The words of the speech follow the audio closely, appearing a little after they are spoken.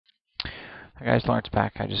Hi guys, Lawrence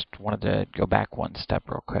back. I just wanted to go back one step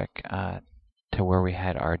real quick to where we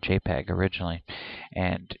had our JPEG originally.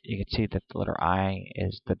 And you can see that the letter I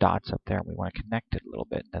is the dots up there, and we want to connect it a little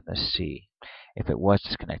bit, and then the C. If it was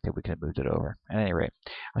disconnected, we could have moved it over. At any rate,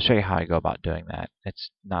 I'll show you how I go about doing that.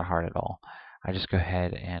 It's not hard at all. I just go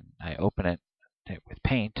ahead and I open it with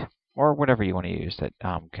Paint, or whatever you want to use that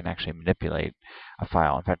can actually manipulate a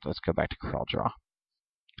file. In fact, let's go back to CorelDRAW.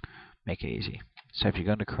 Make it easy. So if you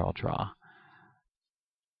go into CorelDRAW,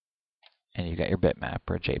 and you got your bitmap,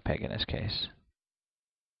 or JPEG in this case.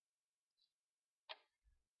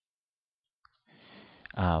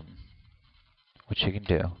 What you can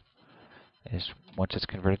do is, once it's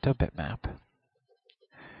converted to a bitmap,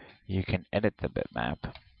 you can edit the bitmap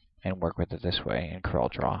and work with it this way in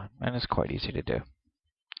CorelDRAW, and it's quite easy to do.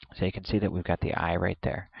 So you can see that we've got the eye right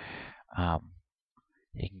there.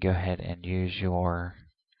 You can go ahead and use your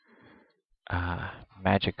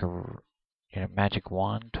magic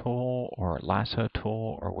wand tool or lasso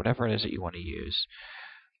tool or whatever it is that you want to use.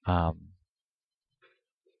 And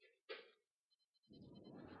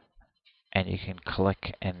you can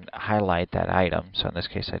click and highlight that item. So in this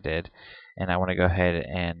case I did, and I want to go ahead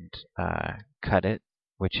and cut it,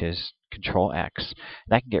 which is Control X,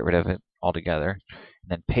 and I can get rid of it altogether, and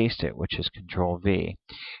then paste it, which is Control V,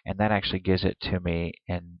 and that actually gives it to me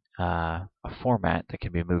in a format that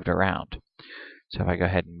can be moved around. So if I go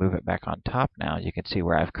ahead and move it back on top now, you can see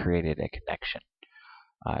where I've created a connection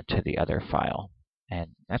to the other file. And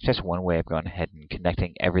that's just one way of going ahead and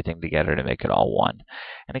connecting everything together to make it all one.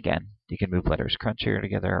 And again, you can move letters crunchier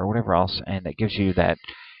together or whatever else, and it gives you that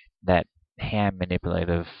hand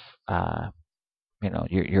manipulative.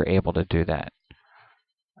 You're able to do that.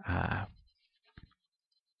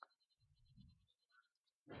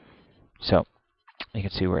 So you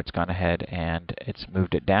can see where it's gone ahead and it's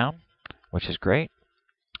moved it down, which is great.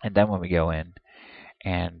 And then when we go in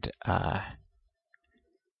and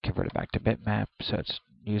convert it back to bitmap so it's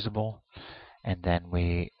usable, and then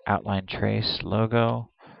we outline trace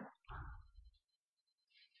logo,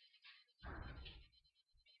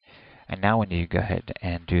 and now when you go ahead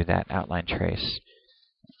and do that outline trace,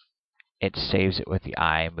 it saves it with the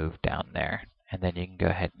eye moved down there, and then you can go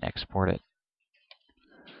ahead and export it.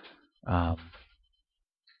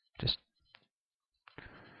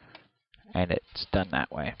 And it's done that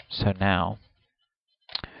way. So now,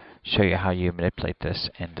 show you how you manipulate this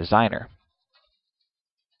in Designer.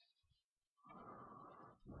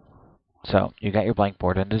 So you got your blank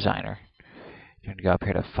board in Designer. You're going to go up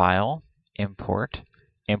here to File, Import,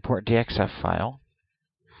 Import DXF file,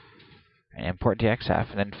 and Import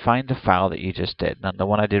DXF, and then find the file that you just did. Now, the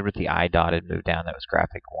one I did with the eye dotted moved down, that was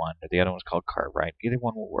Graphic 1, or the other one's called Cartwright. Either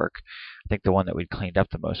one will work. I think the one that we cleaned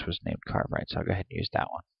up the most was named Cartwright, so I'll go ahead and use that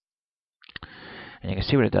one. And you can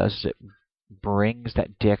see what it does is it brings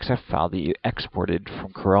that DXF file that you exported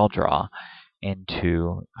from CorelDRAW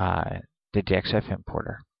into the DXF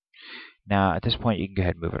importer. Now, at this point, you can go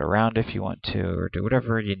ahead and move it around if you want to, or do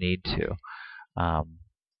whatever you need to.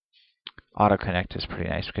 Auto Connect is pretty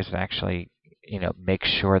nice because it actually, makes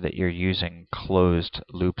sure that you're using closed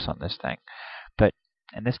loops on this thing. But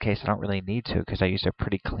in this case, I don't really need to because I used a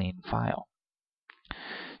pretty clean file.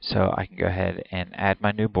 So I can go ahead and add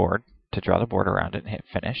my new board to draw the board around it and hit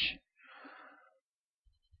Finish.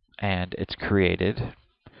 And it's created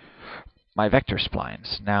my vector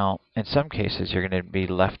splines. Now, in some cases, you're going to be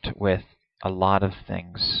left with a lot of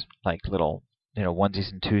things like little,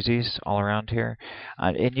 onesies and twosies all around here.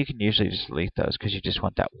 And you can usually just delete those because you just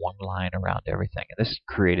want that one line around everything. And this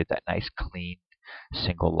created that nice, clean,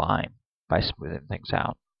 single line by smoothing things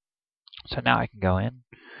out. So now I can go in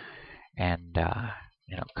and,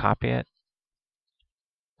 copy it.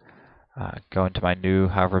 Go into my new,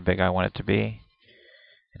 however big I want it to be,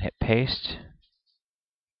 and hit Paste.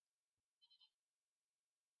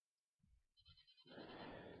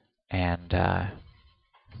 And I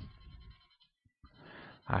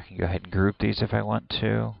can go ahead and group these if I want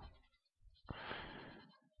to.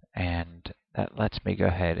 And that lets me go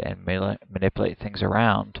ahead and manipulate things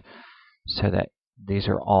around so that these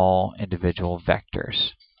are all individual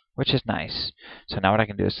vectors, which is nice. So now what I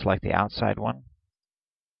can do is select the outside one.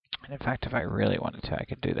 And in fact, if I really wanted to, I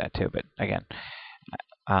could do that too. But again,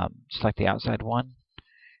 select the outside one,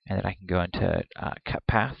 and then I can go into Cut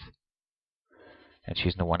Path. And it's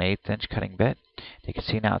using the 1/8 inch cutting bit. You can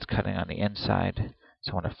see now it's cutting on the inside.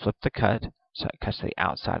 So I want to flip the cut so it cuts to the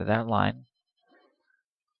outside of that line.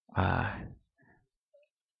 I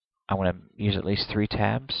want to use at least 3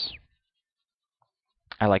 tabs.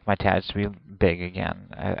 I like my tabs to be big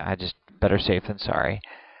again. I just better safe than sorry.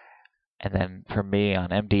 And then for me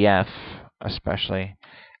on MDF especially,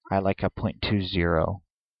 I like a 0.20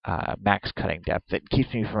 max cutting depth. It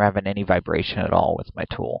keeps me from having any vibration at all with my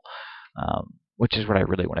tool, which is what I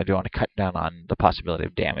really want to do. I want to cut down on the possibility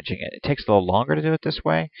of damaging it. It takes a little longer to do it this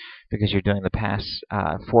way because you're doing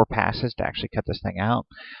the 4 passes to actually cut this thing out.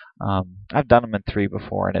 I've done them in 3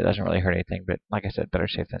 before, and it doesn't really hurt anything, but like I said, better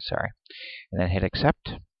safe than sorry. And then hit accept,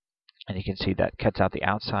 and you can see that cuts out the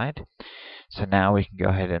outside. So now we can go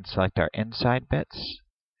ahead and select our inside bits,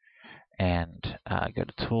 and go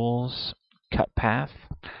to Tools, Cut Path.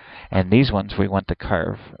 And these ones we want the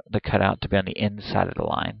cutout to be on the inside of the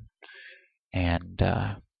line. And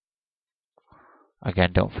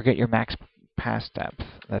again, don't forget your max pass depth.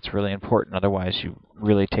 That's really important. Otherwise, you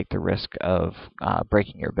really take the risk of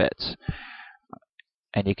breaking your bits.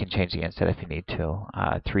 And you can change the inside if you need to.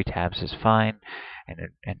 3 tabs is fine,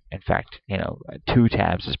 and in fact, 2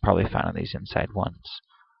 tabs is probably fine on these inside ones.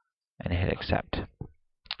 And hit accept.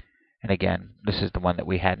 And again, this is the one that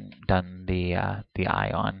we hadn't done the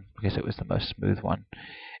eye on because it was the most smooth one.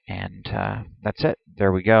 And that's it.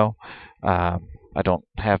 There we go. I don't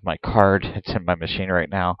have my card. It's in my machine right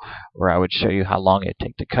now, where I would show you how long it'd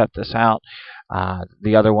take to cut this out.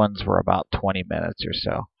 The other ones were about 20 minutes or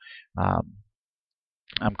so.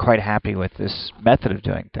 I'm quite happy with this method of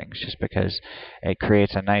doing things just because it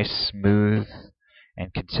creates a nice, smooth,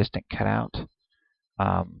 and consistent cutout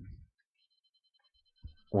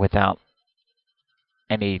without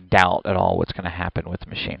any doubt at all what's going to happen with the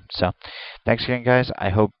machine. So thanks again, guys. I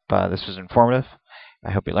hope this was informative.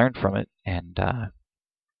 I hope you learned from it. And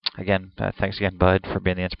again, thanks again, Bud, for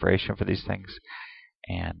being the inspiration for these things.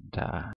 And